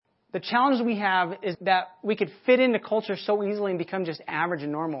The challenge we have is that we could fit into culture so easily and become just average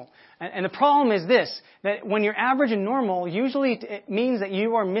and normal. And the problem is this, that when you're average and normal, usually it means that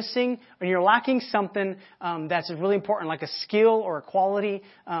you are missing or you're lacking something that's really important, like a skill or a quality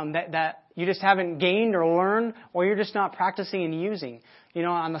that you just haven't gained or learned, or you're just not practicing and using. You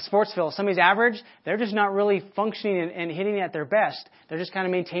know, on the sports field, somebody's average, they're just not really functioning and hitting at their best. They're just kind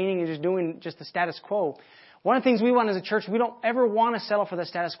of maintaining and just doing just the status quo. One of the things we want as a church, we don't ever want to settle for the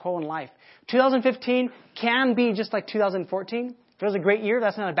status quo in life. 2015 can be just like 2014. If it was a great year,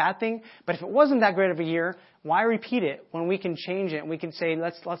 that's not a bad thing. But if it wasn't that great of a year, why repeat it when we can change it and we can say,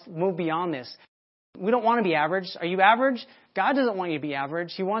 let's move beyond this. We don't want to be average. Are you average? God doesn't want you to be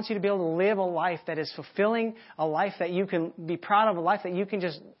average. He wants you to be able to live a life that is fulfilling, a life that you can be proud of, a life that you can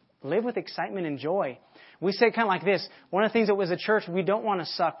just live with excitement and joy. We say it kind of like this. One of the things that was a church, we don't want to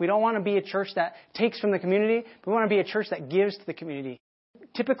suck. We don't want to be a church that takes from the community. We want to be a church that gives to the community.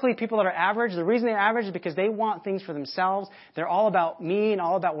 Typically, people that are average, the reason they're average is because they want things for themselves. They're all about me and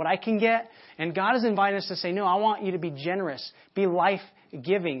all about what I can get. And God has invited us to say, no, I want you to be generous. Be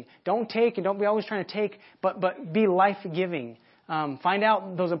life-giving. Don't take and don't be always trying to take, but be life-giving. Find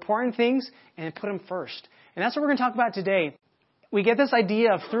out those important things and put them first. And that's what we're going to talk about today. We get this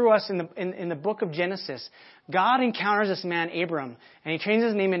idea of through us in the book of Genesis. God encounters this man, Abram, and he changes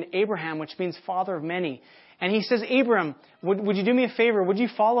his name into Abraham, which means father of many. And he says, Abram, would you do me a favor? Would you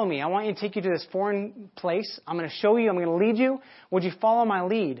follow me? I want you to take you to this foreign place. I'm going to show you. I'm going to lead you. Would you follow my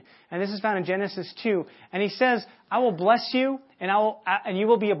lead? And this is found in Genesis 2. And he says, I will bless you, and you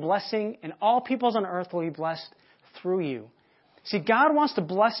will be a blessing, and all peoples on earth will be blessed through you. See, God wants to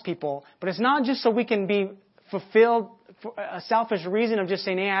bless people, but it's not just so we can be fulfilled for a selfish reason of just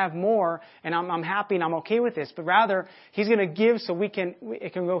saying, hey, I have more and I'm happy and I'm okay with this. But rather, He's going to give so it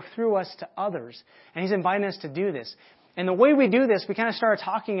can go through us to others. And He's inviting us to do this. And the way we do this, we kind of started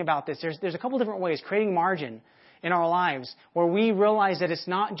talking about this. There's a couple different ways, creating margin in our lives where we realize that it's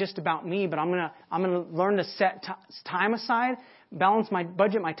not just about me, but I'm going to learn to set time aside, balance my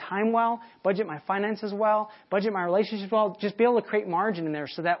budget, my time well, budget my finances well, budget my relationships well, just be able to create margin in there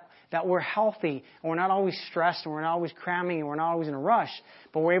so that we're healthy and we're not always stressed and we're not always cramming and we're not always in a rush,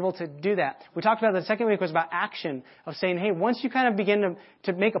 but we're able to do that. We talked about the second week was about action, of saying, hey, once you kind of begin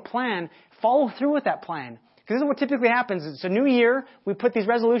to make a plan, follow through with that plan. Because this is what typically happens. It's a new year. We put these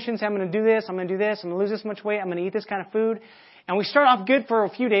resolutions. Hey, I'm going to do this. I'm going to do this. I'm going to lose this much weight. I'm going to eat this kind of food. And we start off good for a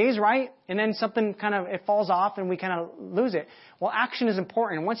few days, right? And then something it falls off and we kind of lose it. Well, action is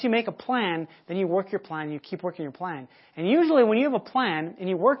important. And once you make a plan, then you work your plan. You keep working your plan. And usually when you have a plan and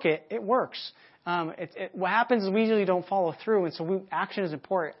you work it, it works. What happens is we usually don't follow through. And so action is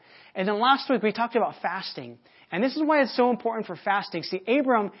important. And then last week we talked about fasting. And this is why it's so important for fasting. See,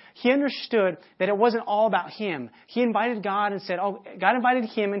 Abram, he understood that it wasn't all about him. He invited God and said, God invited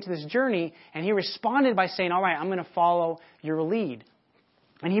him into this journey, and he responded by saying, all right, I'm going to follow your lead.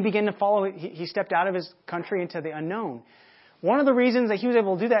 And he began to follow. He stepped out of his country into the unknown. One of the reasons that he was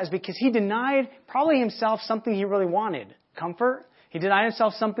able to do that is because he denied probably himself something he really wanted, comfort. He denied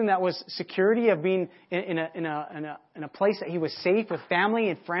himself something that was security of being in a place that he was safe with family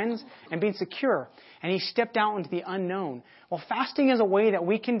and friends and being secure. And he stepped out into the unknown. Well, fasting is a way that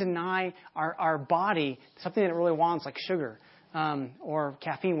we can deny our body something that it really wants, like sugar or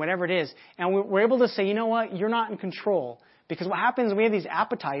caffeine, whatever it is. And we're able to say, you know what, you're not in control. Because what happens, we have these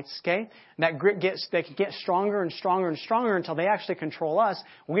appetites, okay, that can get stronger and stronger and stronger until they actually control us.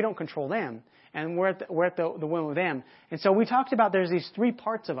 We don't control them. And we're at the whim of them. And so we talked about there's these three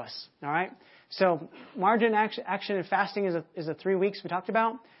parts of us, all right? So margin, action, and fasting is the 3 weeks we talked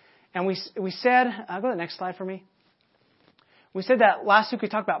about. And we said, go to the next slide for me. We said that last week we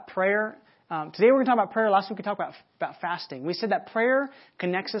talked about prayer. Today we're going to talk about prayer. Last week we talked about fasting. We said that prayer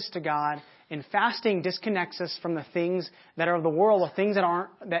connects us to God, and fasting disconnects us from the things that are of the world, the things that aren't,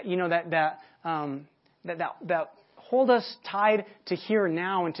 that hold us tied to here and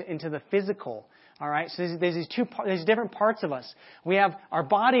now into the physical. All right, so there's these different parts of us. We have our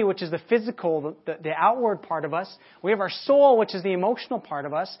body, which is the physical, the outward part of us. We have our soul, which is the emotional part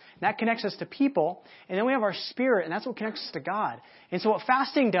of us. And that connects us to people. And then we have our spirit, and that's what connects us to God. And so what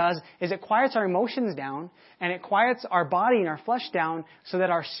fasting does is it quiets our emotions down, and it quiets our body and our flesh down so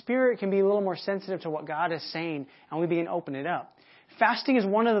that our spirit can be a little more sensitive to what God is saying, and we begin to open it up. Fasting is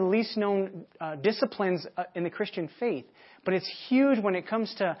one of the least known disciplines in the Christian faith. But it's huge when it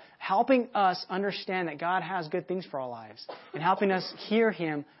comes to helping us understand that God has good things for our lives and helping us hear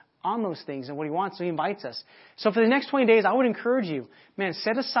Him on those things and what He wants. So He invites us. So for the next 20 days, I would encourage you, man,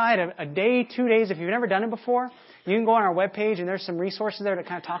 set aside a day, 2 days. If you've never done it before, you can go on our webpage and there's some resources there to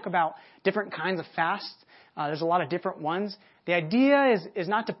kind of talk about different kinds of fasts. There's a lot of different ones. The idea is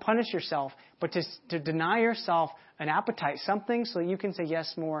not to punish yourself, but to deny yourself an appetite, something so that you can say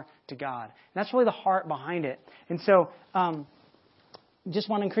yes more to God. And that's really the heart behind it. And so just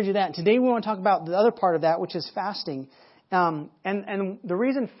want to encourage you that. Today we want to talk about the other part of that, which is fasting. And the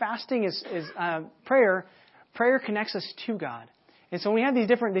reason fasting is prayer connects us to God. And so when we have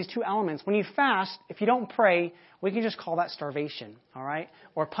these two elements, when you fast, if you don't pray, we can just call that starvation, all right,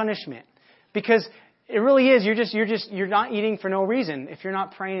 or punishment, because it really is. You're not eating for no reason if you're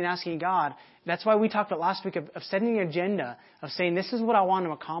not praying and asking God. That's why we talked about last week of setting an agenda, of saying this is what I want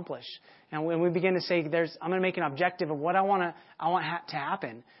to accomplish. And when we begin to say I'm going to make an objective of what I want to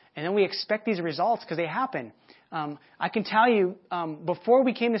happen, and then we expect these results because they happen. I can tell you, before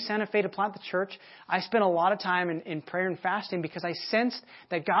we came to Santa Fe to plant the church, I spent a lot of time in prayer and fasting because I sensed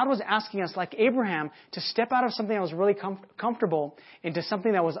that God was asking us, like Abraham, to step out of something that was really comfortable into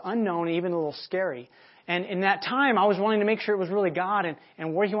something that was unknown and even a little scary. And in that time, I was wanting to make sure it was really God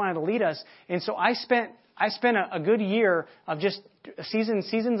and where He wanted to lead us. And so I spent a good year of just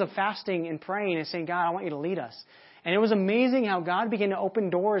seasons of fasting and praying and saying, God, I want you to lead us. And it was amazing how God began to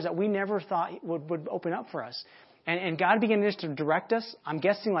open doors that we never thought would open up for us. And God began just to direct us. I'm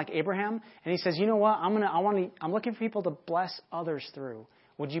guessing like Abraham. And He says, you know what? I'm looking for people to bless others through.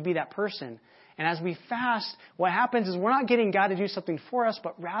 Would you be that person? And as we fast, what happens is we're not getting God to do something for us,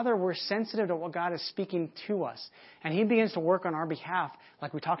 but rather we're sensitive to what God is speaking to us. And He begins to work on our behalf,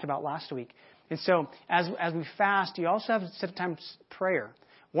 like we talked about last week. And so as we fast, you also have to set time for prayer.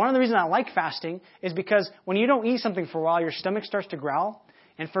 One of the reasons I like fasting is because when you don't eat something for a while, your stomach starts to growl.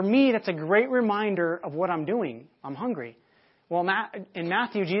 And for me, that's a great reminder of what I'm doing. I'm hungry. Well, in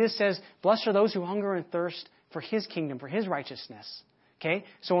Matthew, Jesus says, blessed are those who hunger and thirst for His kingdom, for His righteousness. Okay?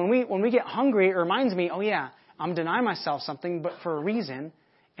 So when we get hungry, it reminds me, oh yeah, I'm denying myself something, but for a reason.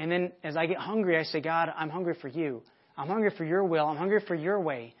 And then as I get hungry, I say, God, I'm hungry for You. I'm hungry for Your will. I'm hungry for Your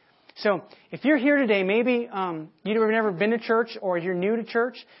way. So if you're here today, maybe you've never been to church or you're new to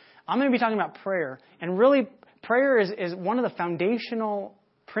church, I'm going to be talking about prayer. And really, prayer is one of the foundational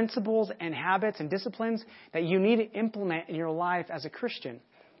principles and habits and disciplines that you need to implement in your life as a Christian.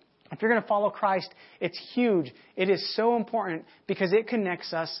 If you're going to follow Christ, it's huge. It is so important because it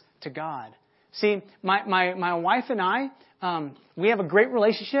connects us to God. See, my wife and I, we have a great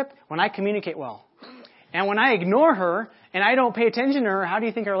relationship when I communicate well. And when I ignore her and I don't pay attention to her, how do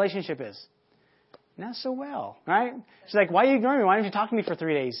you think our relationship is? Not so well, right? She's like, why are you ignoring me? Why don't you talk to me for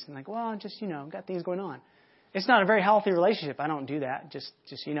 3 days? I'm like, well, I'm just, got things going on. It's not a very healthy relationship. I don't do that. Just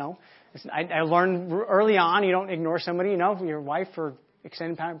I learned early on, you don't ignore somebody, your wife for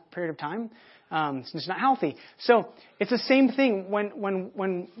extended period of time. It's just not healthy. So it's the same thing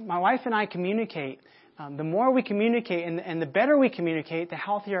when my wife and I communicate. The more we communicate and the better we communicate, the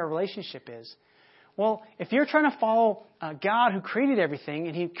healthier our relationship is. Well, if you're trying to follow God who created everything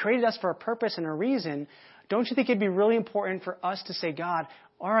and He created us for a purpose and a reason, don't you think it'd be really important for us to say, God,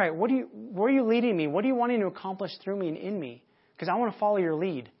 all right, where are you leading me? What are you wanting to accomplish through me and in me? Because I want to follow Your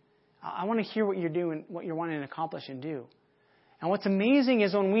lead. I want to hear what you're doing, what you're wanting to accomplish and do. And what's amazing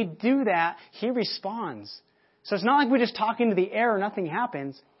is when we do that, He responds. So it's not like we're just talking to the air and nothing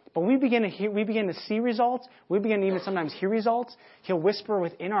happens. But we begin to see results. We begin to even sometimes hear results. He'll whisper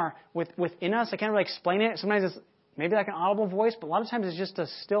within us. I can't really explain it. Sometimes it's maybe like an audible voice, but a lot of times it's just a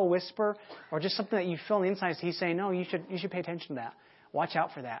still whisper or just something that you feel on the inside. He's saying, no, you should pay attention to that. Watch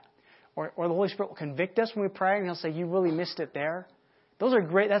out for that. Or the Holy Spirit will convict us when we pray, and He'll say, you really missed it there. Those are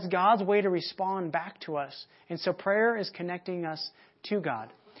great. That's God's way to respond back to us. And so prayer is connecting us to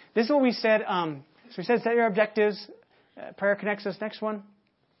God. This is what we said. So we said set your objectives. Prayer connects us. Next one.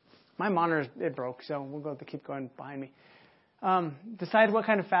 My monitor, it broke, so we'll keep going behind me. Decide what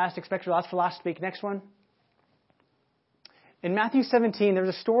kind of fast, expect results for last week. Next one. In Matthew 17, there's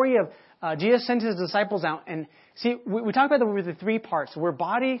a story of Jesus sent His disciples out. And see, we talk about the 3 parts. We're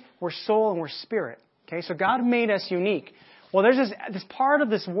body, we're soul, and we're spirit. Okay, so God made us unique. Well, there's this part of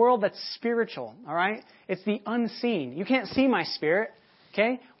this world that's spiritual, all right? It's the unseen. You can't see my spirit,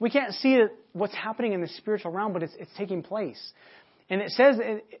 okay? We can't see what's happening in the spiritual realm, but it's taking place. And it says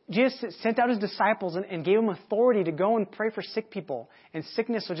Jesus sent out His disciples and gave them authority to go and pray for sick people. And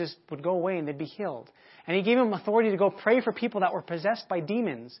sickness would go away and they'd be healed. And He gave them authority to go pray for people that were possessed by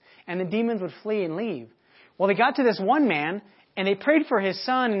demons. And the demons would flee and leave. Well, they got to this one man and they prayed for his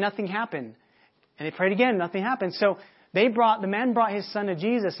son and nothing happened. And they prayed again, nothing happened. So the man brought his son to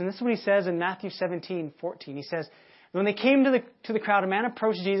Jesus. And this is what He says in Matthew 17:14. He says, when they came to the crowd, a man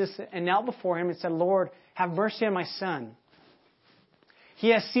approached Jesus and knelt before Him and said, Lord, have mercy on my son. He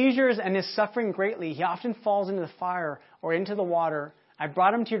has seizures and is suffering greatly. He often falls into the fire or into the water. I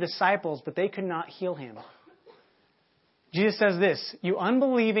brought him to your disciples, but they could not heal him. Jesus says this, you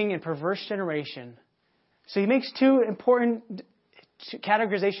unbelieving and perverse generation. So he makes two important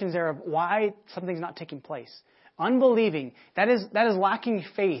categorizations there of why something's not taking place. Unbelieving, that is lacking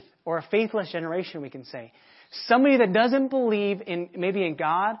faith, or a faithless generation, we can say. Somebody that doesn't believe maybe in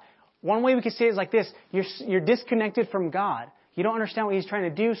God. One way we could say it is like this, you're disconnected from God. You don't understand what He's trying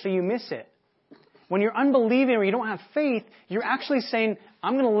to do, so you miss it. When you're unbelieving or you don't have faith, you're actually saying,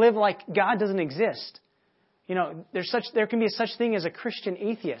 I'm going to live like God doesn't exist. You know, there can be such thing as a Christian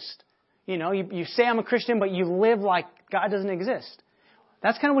atheist. You know, you say I'm a Christian, but you live like God doesn't exist.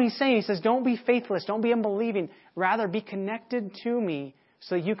 That's kind of what he's saying. He says, don't be faithless, don't be unbelieving. Rather, be connected to me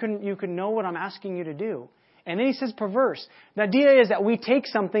so you can know what I'm asking you to do. And then he says perverse. The idea is that we take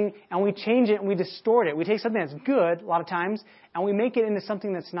something and we change it and we distort it. We take something that's good, a lot of times, and we make it into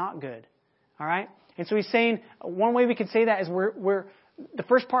something that's not good. All right? And so he's saying, one way we can say that is the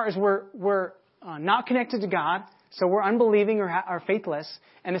first part is we're not connected to God, so we're unbelieving or faithless.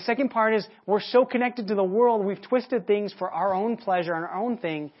 And the second part is we're so connected to the world, we've twisted things for our own pleasure and our own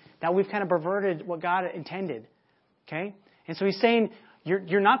thing that we've kind of perverted what God intended. Okay? And so he's saying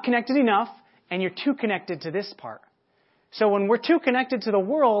you're not connected enough, and you're too connected to this part. So when we're too connected to the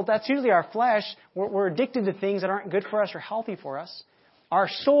world, that's usually our flesh. We're addicted to things that aren't good for us or healthy for us. Our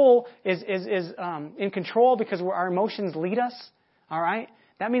soul is in control because our emotions lead us. All right?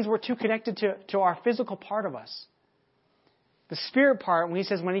 That means we're too connected to our physical part of us. The spirit part, when he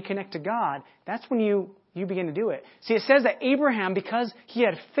says when you connect to God, that's when you begin to do it. See, it says that Abraham, because he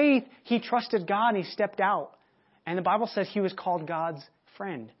had faith, he trusted God and he stepped out. And the Bible says he was called God's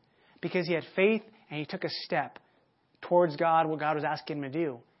friend because he had faith and he took a step towards God, what God was asking him to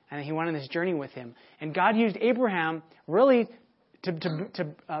do. And he went on this journey with him. And God used Abraham really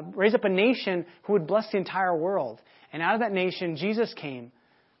to raise up a nation who would bless the entire world. And out of that nation, Jesus came,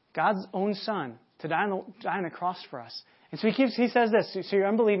 God's own son, to die on the cross for us. And so he says this, so you're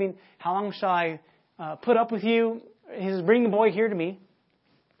unbelieving, how long shall I put up with you? He says, bring the boy here to me.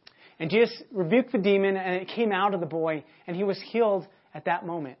 And Jesus rebuked the demon, and it came out of the boy, and he was healed at that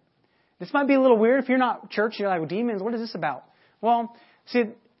moment. This might be a little weird if you're not church, you're like, well, demons, what is this about? Well, see,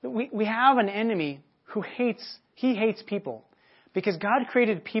 we have an enemy who hates people. Because God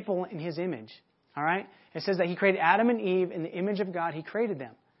created people in His image. All right? It says that He created Adam and Eve in the image of God. He created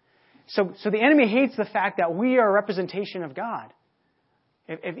them. So the enemy hates the fact that we are a representation of God.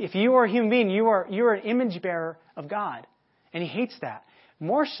 If you are a human being, you are an image bearer of God. And He hates that.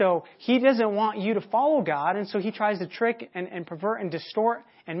 More so, He doesn't want you to follow God, and so He tries to trick and pervert and distort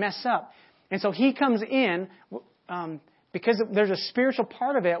and mess up. And so He comes in, because there's a spiritual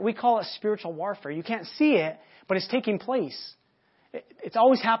part of it, we call it spiritual warfare. You can't see it, but it's taking place. It's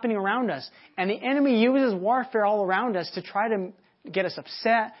always happening around us. And the enemy uses warfare all around us to try to get us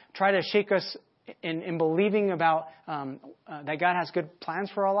upset, try to shake us in believing about that God has good plans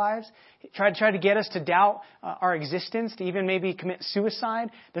for our lives, try to get us to doubt our existence, to even maybe commit suicide.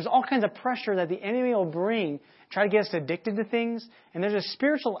 There's all kinds of pressure that the enemy will bring, try to get us addicted to things. And there's a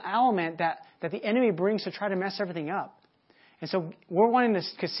spiritual element that the enemy brings to try to mess everything up. And so we're wanting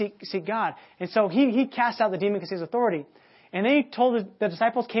to seek God. And so he cast out the demon because he has authority. And they told the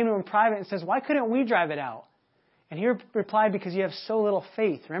disciples, came to him in private and says, why couldn't we drive it out? And he replied, because you have so little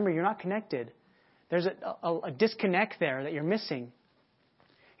faith. Remember, you're not connected. There's a disconnect there that you're missing.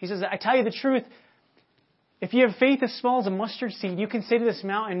 He says, I tell you the truth, if you have faith as small as a mustard seed, you can say to this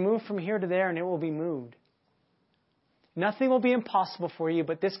mountain, move from here to there, and it will be moved. Nothing will be impossible for you,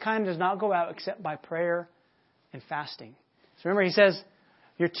 but this kind does not go out except by prayer and fasting. So remember, he says,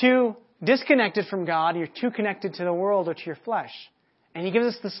 you're too disconnected from God, you're too connected to the world or to your flesh. And he gives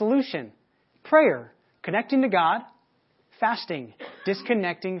us the solution. Prayer, connecting to God, fasting,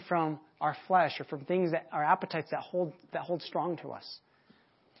 disconnecting from our flesh or from things that our appetites that hold strong to us.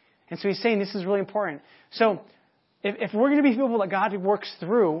 And so he's saying this is really important. So if we're going to be people that God works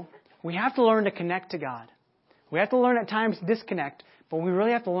through, we have to learn to connect to God. We have to learn at times to disconnect, but we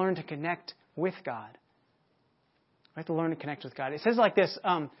really have to learn to connect with God. We have to learn to connect with God. It says like this,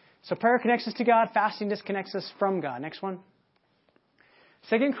 so prayer connects us to God, fasting disconnects us from God. Next one.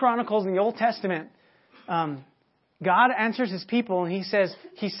 2 Chronicles in the Old Testament, God answers His people, and He says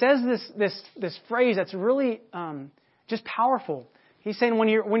this phrase that's really just powerful. He's saying when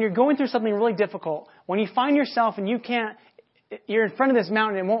you're going through something really difficult, when you find yourself and you're in front of this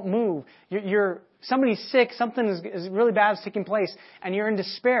mountain and it won't move, somebody's sick, something is really bad is taking place, and you're in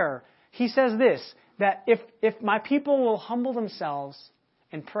despair. He says this, that if my people will humble themselves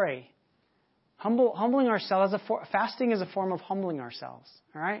and pray, humbling ourselves, fasting is a form of humbling ourselves.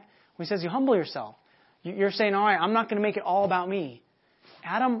 All right? When He says you humble yourself, you're saying, all right, I'm not going to make it all about me.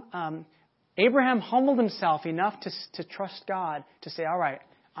 Adam, Abraham humbled himself enough to trust God, to say, all right,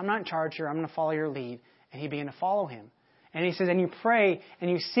 I'm not in charge here. I'm going to follow your lead. And he began to follow him. And he says, and you pray and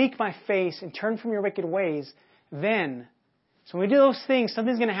you seek my face and turn from your wicked ways, then, so when we do those things,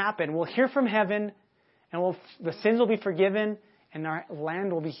 something's going to happen. We'll hear from heaven, and the sins will be forgiven, and our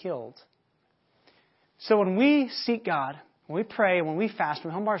land will be healed. So when we seek God, when we pray, when we fast,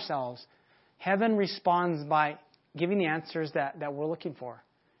 when we humble ourselves, heaven responds by giving the answers that we're looking for.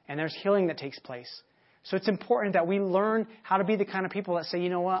 And there's healing that takes place. So it's important that we learn how to be the kind of people that say, you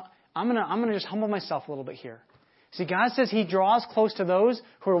know what, I'm gonna just humble myself a little bit here. See, God says He draws close to those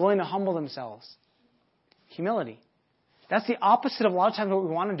who are willing to humble themselves. Humility. That's the opposite of a lot of times what we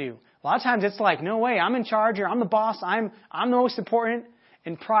want to do. A lot of times it's like, no way, I'm in charge here, I'm the boss, I'm the most important.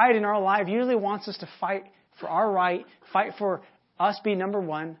 And pride in our life usually wants us to fight for our right, fight for us being number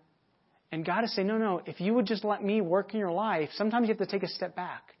one. And God is saying, no, if you would just let me work in your life, sometimes you have to take a step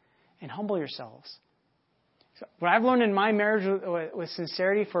back and humble yourselves. So what I've learned in my marriage with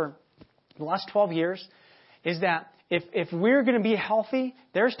sincerity for the last 12 years is that if we're going to be healthy,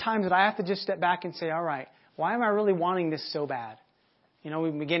 there's times that I have to just step back and say, all right, why am I really wanting this so bad? You know,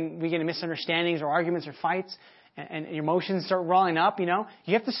 we get into misunderstandings or arguments or fights, and your emotions start rolling up, you know.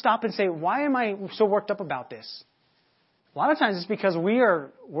 You have to stop and say, why am I so worked up about this? A lot of times it's because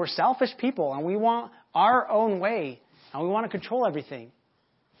we're selfish people, and we want our own way, and we want to control everything.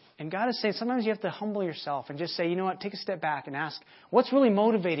 And God is saying sometimes you have to humble yourself and just say, you know what, take a step back and ask, what's really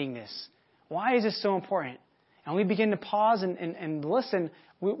motivating this? Why is this so important? And we begin to pause and listen,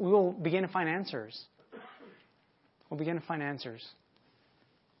 we will begin to find answers. We'll begin to find answers.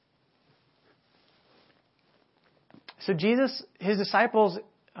 So Jesus, His disciples,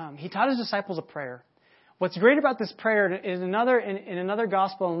 He taught His disciples a prayer. What's great about this prayer is in another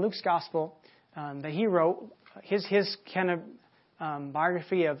gospel, in Luke's gospel, that he wrote, his kind of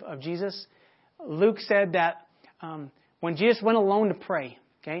biography of Jesus, Luke said that when Jesus went alone to pray,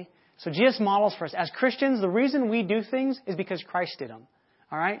 okay? So Jesus models for us. As Christians, the reason we do things is because Christ did them.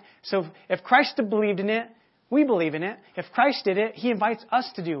 All right? So if Christ believed in it, we believe in it. If Christ did it, He invites us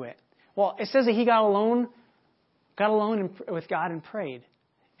to do it. Well, it says that He got alone with God and prayed.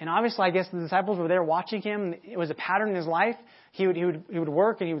 And obviously, I guess the disciples were there watching Him. It was a pattern in His life. He would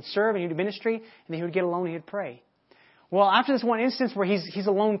work and He would serve and He would do ministry, and then He would get alone and He would pray. Well, after this one instance where he's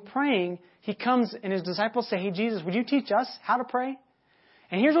alone praying, He comes and His disciples say, hey, Jesus, would you teach us how to pray?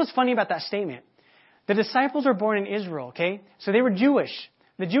 And here's what's funny about that statement. The disciples were born in Israel, okay? So they were Jewish.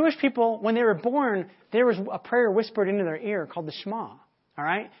 The Jewish people, when they were born, there was a prayer whispered into their ear called the Shema, all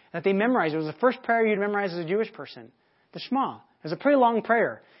right? That they memorized. It was the first prayer you'd memorize as a Jewish person. The Shema. It was a pretty long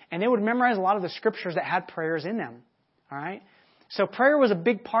prayer. And they would memorize a lot of the scriptures that had prayers in them, all right? So prayer was a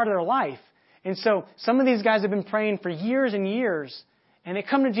big part of their life. And so some of these guys have been praying for years and years. And they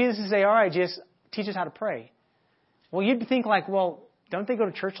come to Jesus and say, all right, Jesus, teach us how to pray. Well, you'd think like, well, don't they go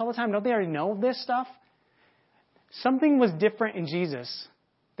to church all the time? Don't they already know this stuff? Something was different in Jesus.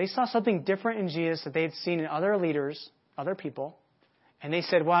 They saw something different in Jesus that they had seen in other leaders, other people. And they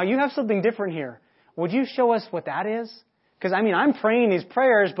said, wow, you have something different here. Would you show us what that is? Because, I mean, I'm praying these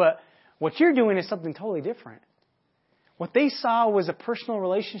prayers, but what you're doing is something totally different. What they saw was a personal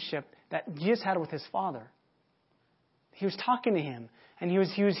relationship that Jesus had with His Father. He was talking to Him, and he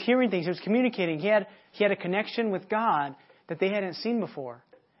was hearing things. He was communicating. He had a connection with God that they hadn't seen before.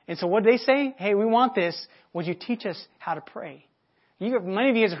 And so what did they say? Hey, we want this. Would you teach us how to pray? Many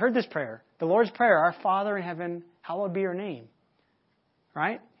of you guys have heard this prayer. The Lord's Prayer, Our Father in heaven, hallowed be your name.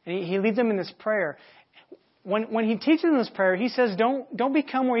 Right? And He leads them in this prayer. When He teaches them this prayer, He says, don't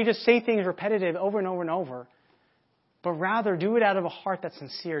become where you just say things repetitive over and over and over. But rather, do it out of a heart that's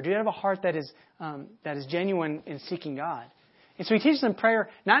sincere. Do it out of a heart that is genuine in seeking God. And so He teaches them prayer,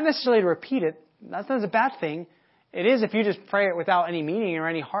 not necessarily to repeat it. That's not a bad thing. It is if you just pray it without any meaning or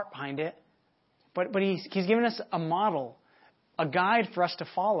any heart behind it. But He's given us a model, a guide for us to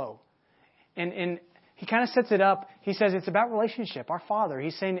follow. And He kind of sets it up. He says it's about relationship. Our Father.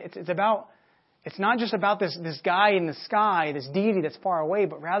 He's saying it's not just about this guy in the sky, this deity that's far away,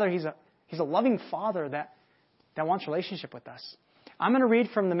 but rather He's a loving Father that wants relationship with us. I'm going to read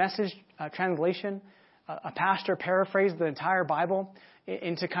from the Message translation. A pastor paraphrased the entire Bible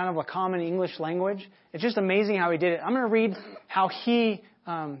into kind of a common English language. It's just amazing how he did it. I'm going to read how he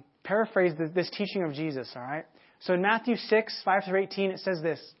paraphrased this teaching of Jesus, all right? So in Matthew 6, 5-18, it says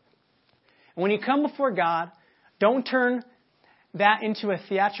this. And when you come before God, don't turn that into a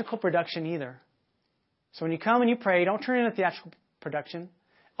theatrical production either. So when you come and you pray, don't turn it into a theatrical production.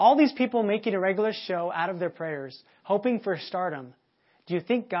 All these people make it a regular show out of their prayers, hoping for stardom. Do you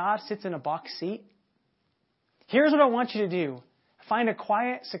think God sits in a box seat? Here's what I want you to do. Find a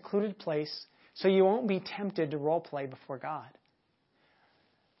quiet, secluded place so you won't be tempted to role play before God.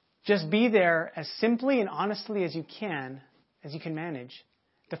 Just be there as simply and honestly as you can manage.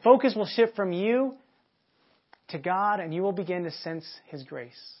 The focus will shift from you to God, and you will begin to sense His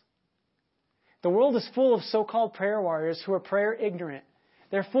grace. The world is full of so-called prayer warriors who are prayer ignorant.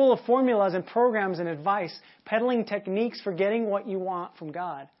 They're full of formulas and programs and advice, peddling techniques for getting what you want from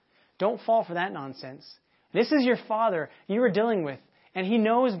God. Don't fall for that nonsense. This is your Father you are dealing with, and He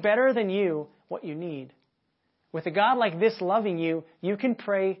knows better than you what you need. With a God like this loving you, you can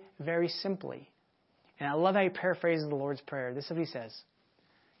pray very simply. And I love how He paraphrases the Lord's Prayer. This is what He says.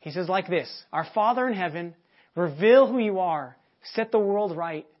 He says like this, Our Father in heaven, reveal who you are, set the world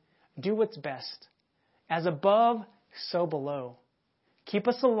right, do what's best. As above, so below. Keep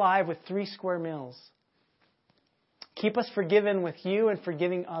us alive with 3 square meals. Keep us forgiven with you and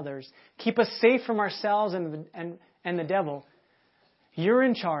forgiving others. Keep us safe from ourselves and the devil. You're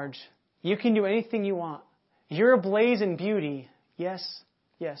in charge. You can do anything you want. You're ablaze in beauty. Yes,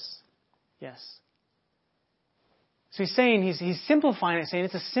 yes, yes. So he's saying, he's simplifying it, saying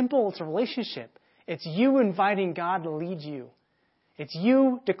it's a relationship. It's you inviting God to lead you. It's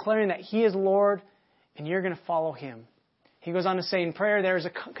you declaring that He is Lord and you're going to follow Him. He goes on to say in prayer, there is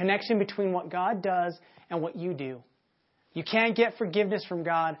a connection between what God does and what you do. You can't get forgiveness from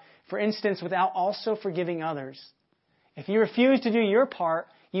God, for instance, without also forgiving others. If you refuse to do your part,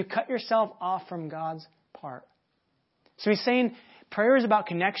 you cut yourself off from God's part. So he's saying prayer is about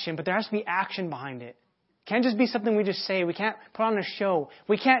connection, but there has to be action behind it. It can't just be something we just say. We can't put on a show.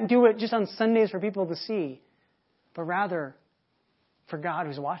 We can't do it just on Sundays for people to see, but rather for God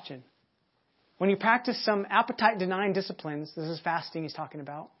who's watching. When you practice some appetite-denying disciplines, this is fasting he's talking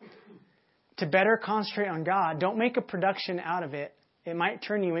about, to better concentrate on God, don't make a production out of it. It might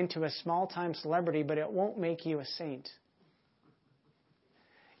turn you into a small-time celebrity, but it won't make you a saint.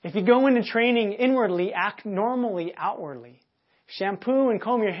 If you go into training inwardly, act normally outwardly. Shampoo and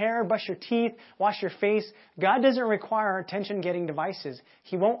comb your hair, brush your teeth, wash your face. God doesn't require attention-getting devices.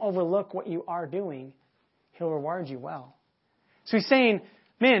 He won't overlook what you are doing. He'll reward you well. So he's saying,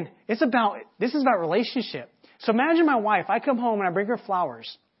 man, this is about relationship. So imagine my wife. I come home and I bring her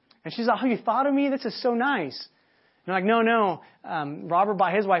flowers. And she's like, oh, you thought of me? This is so nice. And I'm like, no. Robert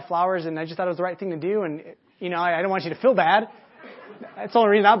bought his wife flowers, and I just thought it was the right thing to do. And, I didn't want you to feel bad. That's the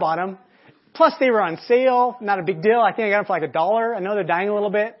only reason I bought them. Plus, they were on sale. Not a big deal. I think I got them for like $1. I know they're dying a little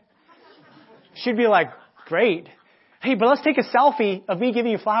bit. She'd be like, great. Hey, but let's take a selfie of me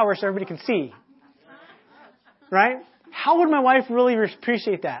giving you flowers so everybody can see. Right? How would my wife really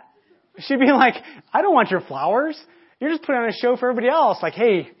appreciate that? She'd be like, I don't want your flowers. You're just putting on a show for everybody else. Like,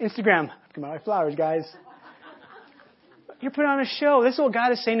 hey, Instagram, give my wife flowers, guys. You're putting on a show. This is what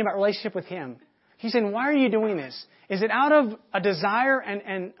God is saying about relationship with Him. He's saying, why are you doing this? Is it out of a desire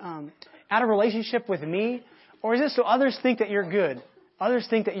and out of relationship with me? Or is it so others think that you're good? Others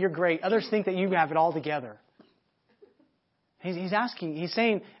think that you're great. Others think that you have it all together. He's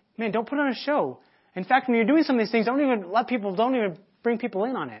saying, man, don't put on a show. In fact, when you're doing some of these things, don't even bring people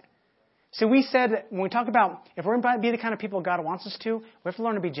in on it. So we said that when we talk about if we're going to be the kind of people God wants us to, we have to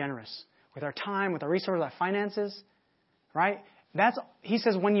learn to be generous with our time, with our resources, our finances, right? He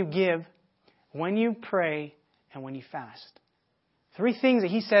says when you give, when you pray, and when you fast. 3 things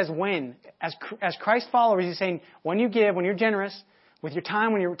that he says when. As Christ followers, he's saying when you give, when you're generous, with your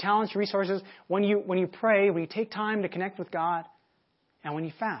time, when your talents, your resources, when you pray, when you take time to connect with God, and when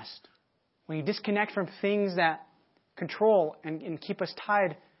you fast. When you disconnect from things that control and keep us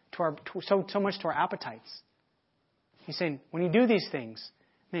tied to so much to our appetites. He's saying, when you do these things,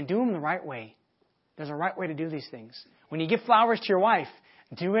 man, do them the right way. There's a right way to do these things. When you give flowers to your wife,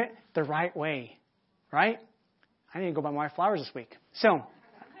 do it the right way. Right? I need to go buy my wife flowers this week. So,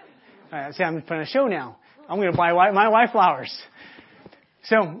 see, I'm putting a show now. I'm going to buy my wife flowers.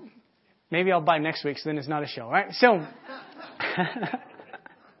 So, maybe I'll buy next week, so then it's not a show, right? So,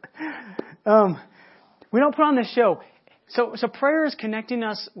 we don't put on this show. So prayer is connecting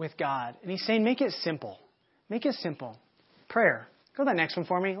us with God. And he's saying, make it simple. Make it simple. Prayer. Go to that next one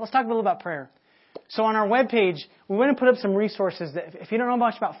for me. Let's talk a little about prayer. So on our webpage, we went and put up some resources that if you don't know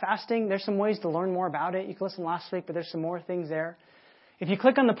much about fasting, there's some ways to learn more about it. You can listen last week, but there's some more things there. If you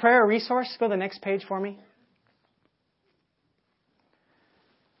click on the prayer resource, go to the next page for me.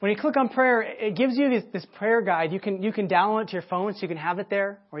 When you click on prayer, it gives you this prayer guide. You can download it to your phone so you can have it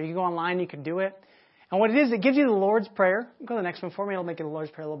there, or you can go online and you can do it. And what it is, it gives you the Lord's Prayer. Go to the next one for me. It'll make the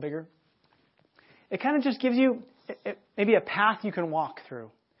Lord's Prayer a little bigger. It kind of just gives you maybe a path you can walk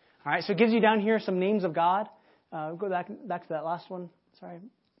through. All right, so it gives you down here some names of God. Go back to that last one. Sorry.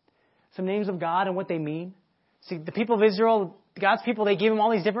 Some names of God and what they mean. See, the people of Israel, God's people, they gave him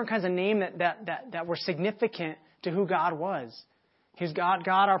all these different kinds of names that were significant to who God was. He's God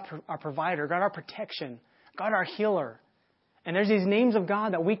our provider, God our protection, God our healer. And there's these names of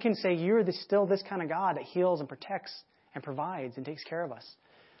God that we can say, you're still this kind of God that heals and protects and provides and takes care of us.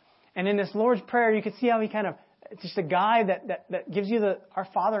 And in this Lord's Prayer, you can see how he kind of, it's just a guide that gives you our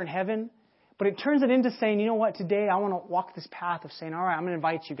Father in heaven. But it turns it into saying, you know what, today I want to walk this path of saying, all right, I'm going to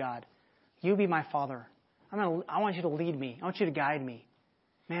invite you, God. You be my Father. I want you to lead me. I want you to guide me.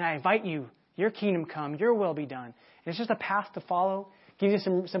 Man, I invite you. Your kingdom come. Your will be done. And it's just a path to follow. Gives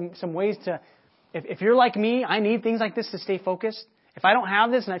you some ways to... If you're like me, I need things like this to stay focused. If I don't have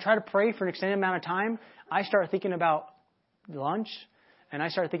this and I try to pray for an extended amount of time, I start thinking about lunch, and I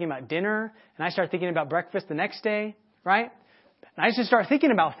start thinking about dinner, and I start thinking about breakfast the next day, right? And I just start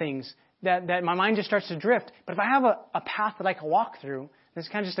thinking about things that my mind just starts to drift. But if I have a path that I can walk through, this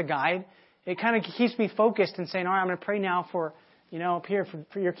is kind of just a guide, it kind of keeps me focused and saying, all right, I'm going to pray now for, up here,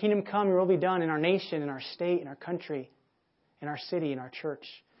 for your kingdom come, your will be done in our nation, in our state, in our country, in our city, in our church.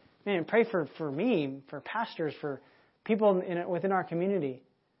 Man, pray for me, for pastors, for people within our community,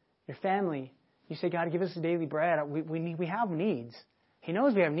 your family. You say, God, give us daily bread. We have needs. He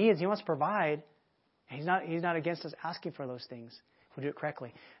knows we have needs. He wants to provide. He's not against us asking for those things if we do it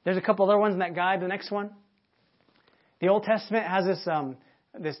correctly. There's a couple other ones in that guide. The next one. The Old Testament has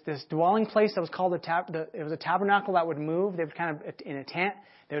this dwelling place that was called it was a tabernacle that would move. They would kind of, in a tent,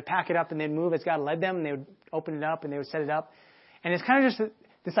 they would pack it up and they'd move as God led them, and they would open it up and they would set it up. And it's kind of just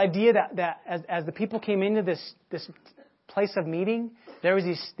this idea that as the people came into this place of meeting, there was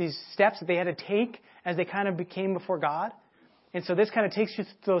these steps that they had to take as they kind of became before God. And so this kind of takes you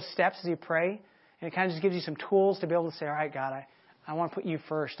through those steps as you pray, and it kind of just gives you some tools to be able to say, all right, God, I want to put you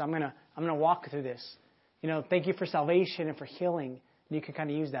first. I'm gonna walk through this. Thank you for salvation and for healing. And you can kind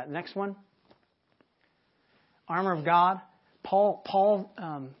of use that. Next one, armor of God. Paul,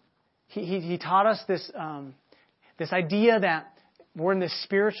 he taught us this idea that we're in this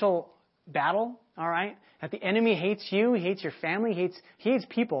spiritual battle, all right? That the enemy hates you, he hates your family, he hates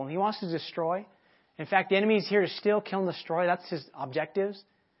people, and he wants to destroy. In fact, the enemy is here to steal, kill, and destroy. That's his objectives.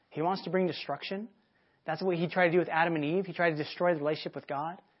 He wants to bring destruction. That's what he tried to do with Adam and Eve. He tried to destroy the relationship with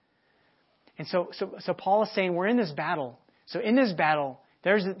God. And so Paul is saying we're in this battle. So in this battle,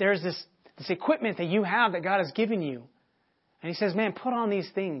 there's this equipment that you have that God has given you. And he says, man, put on these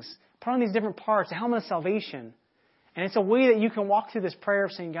things. Put on these different parts, the helmet of salvation. And it's a way that you can walk through this prayer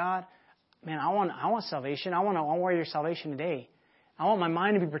of saying, God, man, I want salvation. I want to wear your salvation today. I want my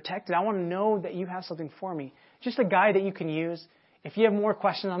mind to be protected. I want to know that you have something for me. Just a guide that you can use. If you have more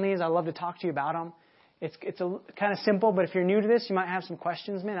questions on these, I'd love to talk to you about them. It's a kind of simple, but if you're new to this, you might have some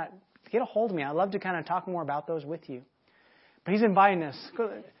questions. Man, get a hold of me. I'd love to kind of talk more about those with you. But he's inviting us.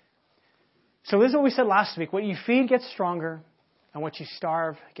 So this is what we said last week. What you feed gets stronger, and what you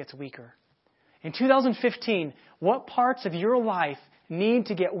starve gets weaker. In 2015, what parts of your life need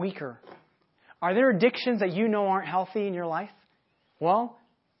to get weaker? Are there addictions that you know aren't healthy in your life? Well,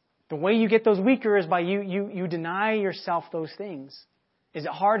 the way you get those weaker is by you deny yourself those things. Is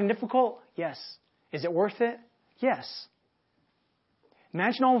it hard and difficult? Yes. Is it worth it? Yes.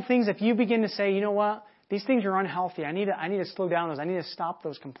 Imagine all the things if you begin to say, you know what? These things are unhealthy. I need to slow down those. I need to stop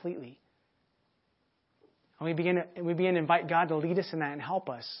those completely. And we begin to invite God to lead us in that and help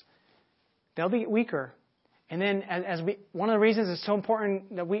us. They'll be weaker. And then one of the reasons it's so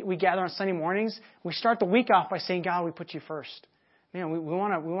important that we gather on Sunday mornings, we start the week off by saying, God, we put you first. Man, we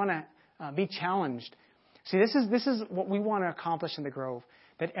want to be challenged. See, this is what we want to accomplish in the Grove.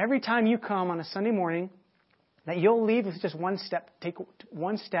 That every time you come on a Sunday morning, that you'll leave with just one step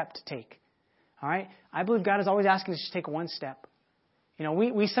to take. All right? I believe God is always asking us to take one step.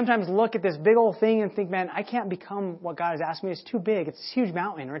 We sometimes look at this big old thing and think, man, I can't become what God has asked me. It's too big. It's this huge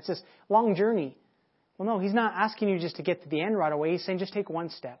mountain, or it's this long journey. Well, no, He's not asking you just to get to the end right away. He's saying just take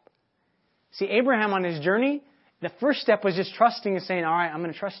one step. See, Abraham on his journey, the first step was just trusting and saying, all right, I'm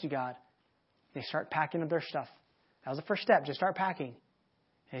going to trust you, God. They start packing up their stuff. That was the first step. Just start packing.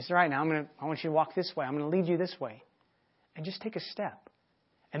 And he said, all right, now I want you to walk this way. I'm going to lead you this way. And just take a step.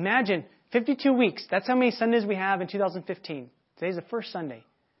 Imagine 52 weeks. That's how many Sundays we have in 2015. Today's the first Sunday.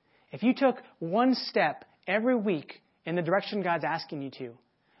 If you took one step every week in the direction God's asking you to,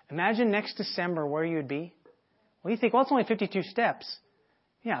 imagine next December where you would be. Well, you think, well, it's only 52 steps.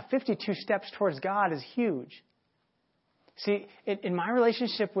 Yeah, 52 steps towards God is huge. See, in my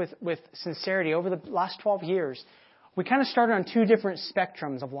relationship with sincerity over the last 12 years, we kind of started on two different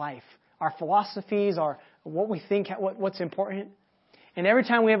spectrums of life. Our philosophies, our what we think, what's important. And every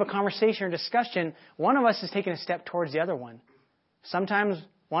time we have a conversation or discussion, one of us is taking a step towards the other one. Sometimes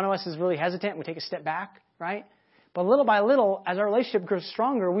one of us is really hesitant and we take a step back, right? But little by little, as our relationship grows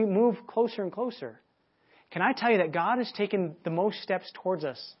stronger, we move closer and closer. Can I tell you that God has taken the most steps towards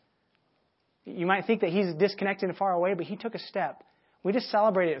us? You might think that He's disconnected and far away, but He took a step. We just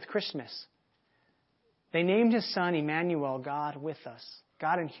celebrated it with Christmas. They named His Son Emmanuel, God with us,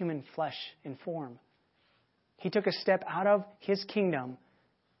 God in human flesh in form. He took a step out of His kingdom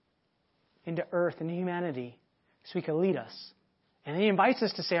into earth and humanity so He could lead us. And then He invites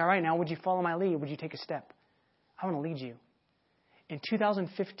us to say, all right, now would you follow my lead? Would you take a step? I want to lead you. In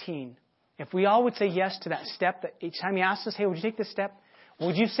 2015, if we all would say yes to that step, that each time He asks us, hey, would you take this step?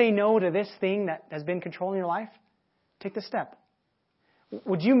 Would you say no to this thing that has been controlling your life? Take the step.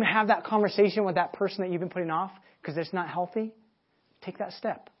 Would you have that conversation with that person that you've been putting off because it's not healthy? Take that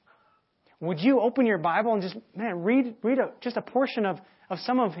step. Would you open your Bible and just, read just a portion of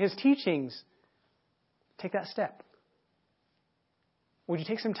some of His teachings? Take that step. Would you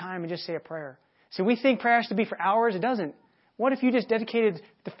take some time and just say a prayer? See, we think prayer has to be for hours. It doesn't. What if you just dedicated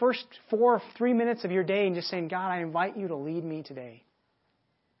the first 4 or 3 minutes of your day and just saying, God, I invite you to lead me today?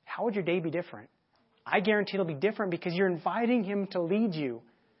 How would your day be different? I guarantee it'll be different because you're inviting Him to lead you,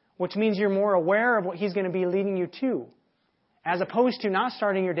 which means you're more aware of what He's going to be leading you to, as opposed to not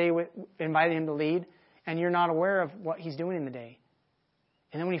starting your day with inviting Him to lead and you're not aware of what He's doing in the day.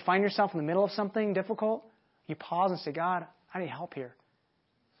 And then when you find yourself in the middle of something difficult, you pause and say, God, I need help here.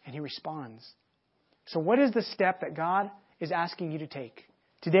 And He responds. So what is the step that God is asking you to take?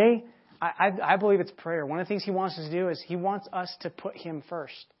 Today, I believe it's prayer. One of the things He wants us to do is He wants us to put Him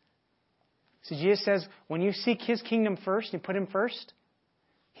first. So Jesus says, when you seek His kingdom first and put Him first,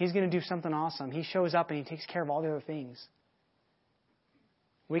 He's going to do something awesome. He shows up and He takes care of all the other things.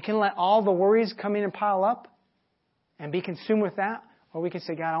 We can let all the worries come in and pile up and be consumed with that, or we can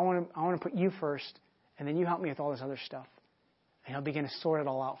say, God, I want to put you first, and then you help me with all this other stuff. And He'll begin to sort it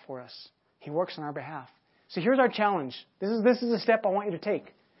all out for us. He works on our behalf. So here's our challenge. This is a step I want you to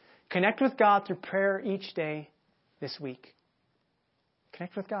take. Connect with God through prayer each day this week.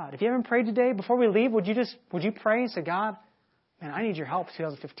 Connect with God. If you haven't prayed today, before we leave, would you pray and say, God, I need your help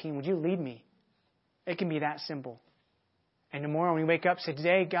 2015. Would you lead me? It can be that simple. And tomorrow when you wake up, say,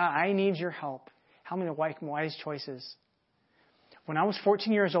 today, God, I need your help. Help me to make wise choices. When I was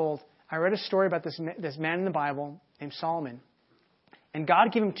 14 years old, I read a story about this man in the Bible named Solomon. And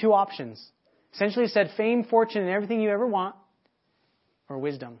God gave him 2 options. Essentially, He said, fame, fortune, and everything you ever want, or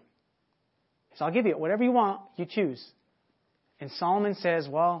wisdom. So I'll give you it. Whatever you want, you choose. And Solomon says,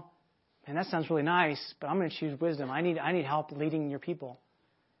 well, man, that sounds really nice, but I'm going to choose wisdom. I need help leading your people.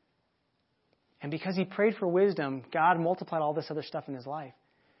 And because he prayed for wisdom, God multiplied all this other stuff in his life.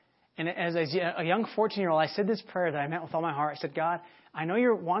 And as a young 14-year-old, I said this prayer that I meant with all my heart. I said, God, I know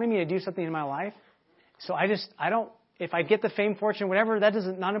you're wanting me to do something in my life. So if I get the fame, fortune, whatever, that is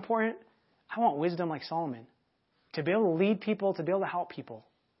not important. I want wisdom like Solomon. To be able to lead people, to be able to help people.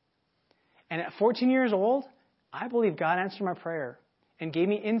 And at 14 years old, I believe God answered my prayer and gave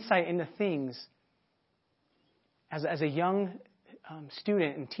me insight into things as a young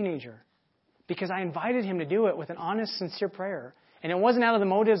student and teenager. Because I invited Him to do it with an honest, sincere prayer. And it wasn't out of the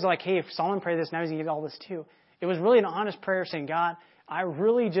motives like, hey, if Solomon prayed this, now he's going to get all this too. It was really an honest prayer saying, God, I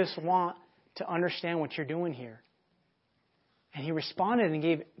really just want to understand what you're doing here. And He responded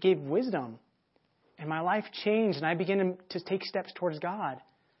and gave wisdom. And my life changed and I began to take steps towards God.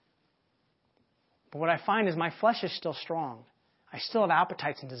 But what I find is my flesh is still strong. I still have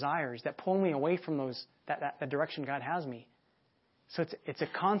appetites and desires that pull me away from that direction God has me. So it's a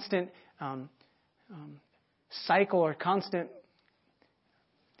constant cycle or constant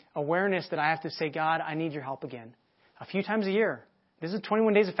awareness that I have to say, God, I need your help again. A few times a year. This is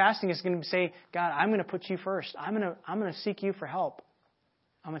 21 days of fasting. It's going to say, God, I'm going to put you first. I'm going to seek you for help.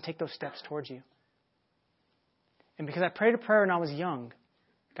 I'm going to take those steps towards you. And because I prayed a prayer when I was young,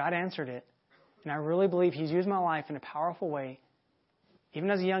 God answered it. And I really believe He's used my life in a powerful way.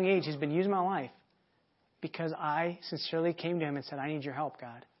 Even as a young age, He's been using my life because I sincerely came to Him and said, I need your help,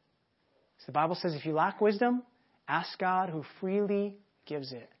 God. So the Bible says if you lack wisdom, ask God who freely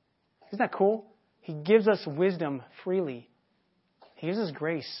gives it. Isn't that cool? He gives us wisdom freely. He gives us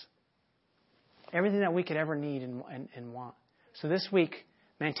grace. Everything that we could ever need and want. So this week,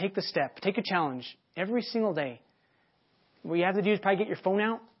 man, take the step. Take a challenge every single day. What you have to do is probably get your phone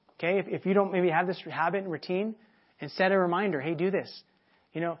out. Okay, if you don't maybe have this habit and routine, and set a reminder, hey, do this.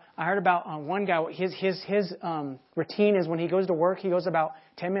 You know, I heard about one guy, his routine is when he goes to work, he goes about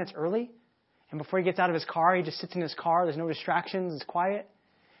 10 minutes early. And before he gets out of his car, he just sits in his car. There's no distractions. It's quiet.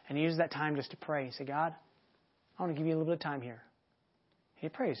 And he uses that time just to pray. Say, God, I want to give you a little bit of time here. He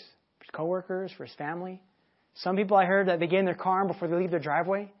prays for his coworkers, for his family. Some people I heard that they get in their car and before they leave their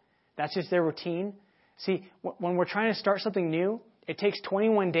driveway, that's just their routine. See, when we're trying to start something new, it takes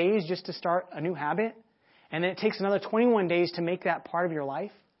 21 days just to start a new habit. And then it takes another 21 days to make that part of your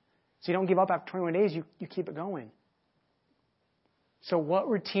life. So you don't give up after 21 days, you keep it going. So what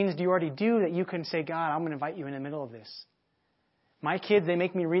routines do you already do that you can say, God, I'm going to invite you in the middle of this? My kids, they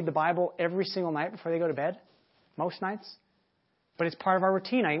make me read the Bible every single night before they go to bed. Most nights. But it's part of our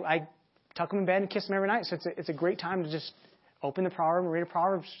routine. I tuck them in bed and kiss them every night. So it's a great time to just open the proverb and read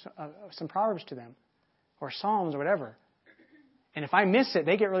some proverbs to them. Or Psalms or whatever. And if I miss it,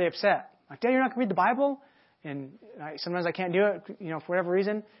 they get really upset. Like, Dad, you're not going to read the Bible? And sometimes I can't do it, for whatever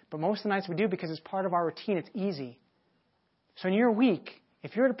reason. But most of the nights we do because it's part of our routine. It's easy. So in your week,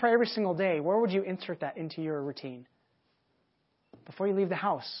 if you were to pray every single day, where would you insert that into your routine? Before you leave the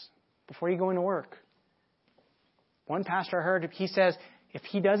house. Before you go into work. One pastor I heard, he says, if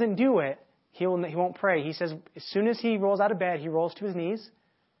he doesn't do it, he won't pray. He says, as soon as he rolls out of bed, he rolls to his knees.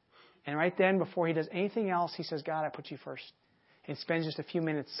 And right then, before he does anything else, he says, God, I put you first. And spends just a few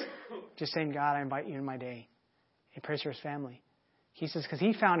minutes just saying, God, I invite you in my day. He prays for his family. He says, because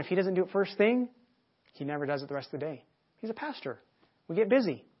he found if he doesn't do it first thing, he never does it the rest of the day. He's a pastor. We get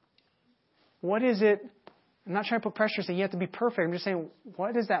busy. What is it? I'm not trying to put pressure saying you have to be perfect. I'm just saying,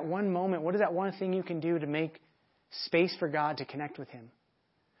 what is that one moment? What is that one thing you can do to make space for God to connect with Him?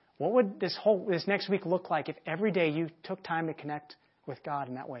 What would this next week look like if every day you took time to connect with God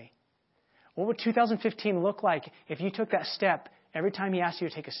in that way? What would 2015 look like if you took that step every time He asked you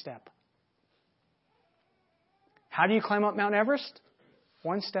to take a step? How do you climb up Mount Everest?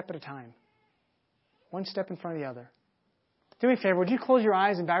 One step at a time. One step in front of the other. Do me a favor, would you close your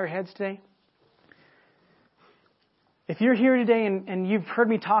eyes and bow your heads today? If you're here today and you've heard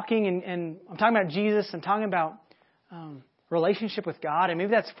me talking, and I'm talking about Jesus, I'm talking about relationship with God, and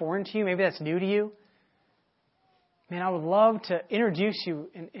maybe that's foreign to you, maybe that's new to you, man, I would love to introduce you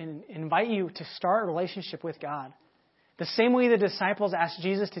and invite you to start a relationship with God. The same way the disciples asked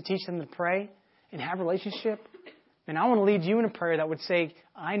Jesus to teach them to pray and have a relationship, and I want to lead you in a prayer that would say,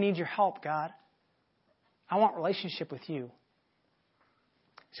 I need your help, God. I want relationship with you.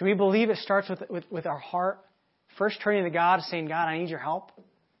 So we believe it starts with our heart. First turning to God, saying, God, I need your help.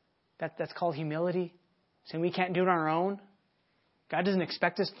 That's called humility. Saying we can't do it on our own. God doesn't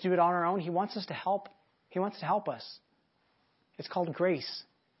expect us to do it on our own. He wants us to help. He wants to help us. It's called grace.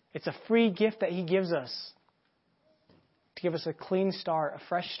 It's a free gift that He gives us to give us a clean start, a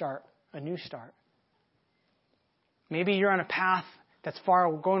fresh start, a new start. Maybe you're on a path that's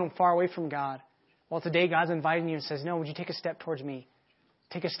going far away from God. Well, today God's inviting you and says, no, would you take a step towards me?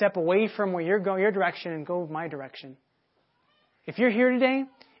 Take a step away from where you're going, your direction, and go my direction. If you're here today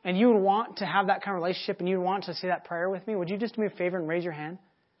and you would want to have that kind of relationship and you would want to say that prayer with me, would you just do me a favor and raise your hand?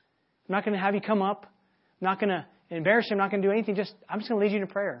 I'm not going to have you come up. I'm not going to embarrass you. I'm not going to do anything. I'm just going to lead you in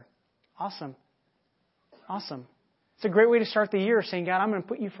prayer. Awesome. Awesome. It's a great way to start the year saying, God, I'm going to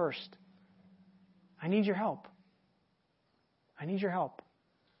put you first. I need your help. I need your help.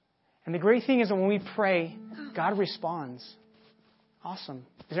 And the great thing is that when we pray, God responds. Awesome.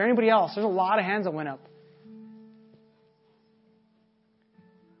 Is there anybody else? There's a lot of hands that went up.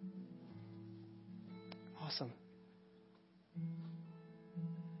 Awesome.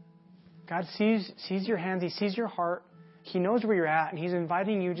 God sees your hands. He sees your heart. He knows where you're at, and He's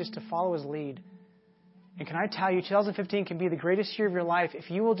inviting you just to follow His lead. And can I tell you, 2015 can be the greatest year of your life if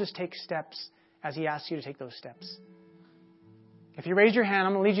you will just take steps as He asks you to take those steps. If you raise your hand,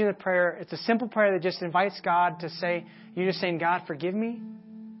 I'm going to lead you in a prayer. It's a simple prayer that just invites God to say, you're just saying, God, forgive me,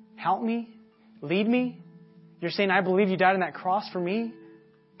 help me, lead me. You're saying, I believe you died on that cross for me,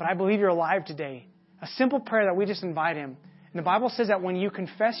 but I believe you're alive today. A simple prayer that we just invite Him. And the Bible says that when you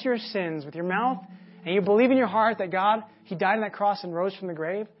confess your sins with your mouth and you believe in your heart that God, He died on that cross and rose from the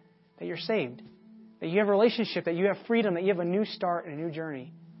grave, that you're saved, that you have a relationship, that you have freedom, that you have a new start and a new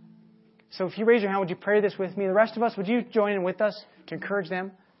journey. So if you raise your hand, would you pray this with me? The rest of us, would you join in with us to encourage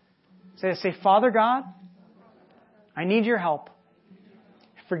them? Say, Father God, I need your help.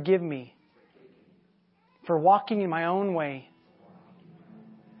 Forgive me for walking in my own way.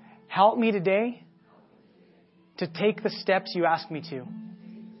 Help me today to take the steps you ask me to.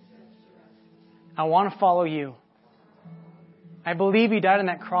 I want to follow you. I believe you died on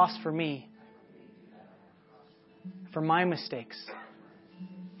that cross for me, for my mistakes,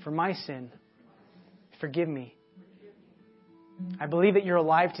 for my sin. Forgive me. I believe that you're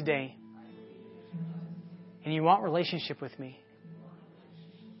alive today and you want relationship with me.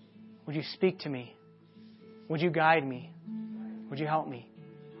 Would you speak to me? Would you guide me? Would you help me?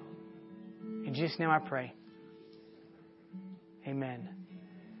 In Jesus' name I pray. Amen.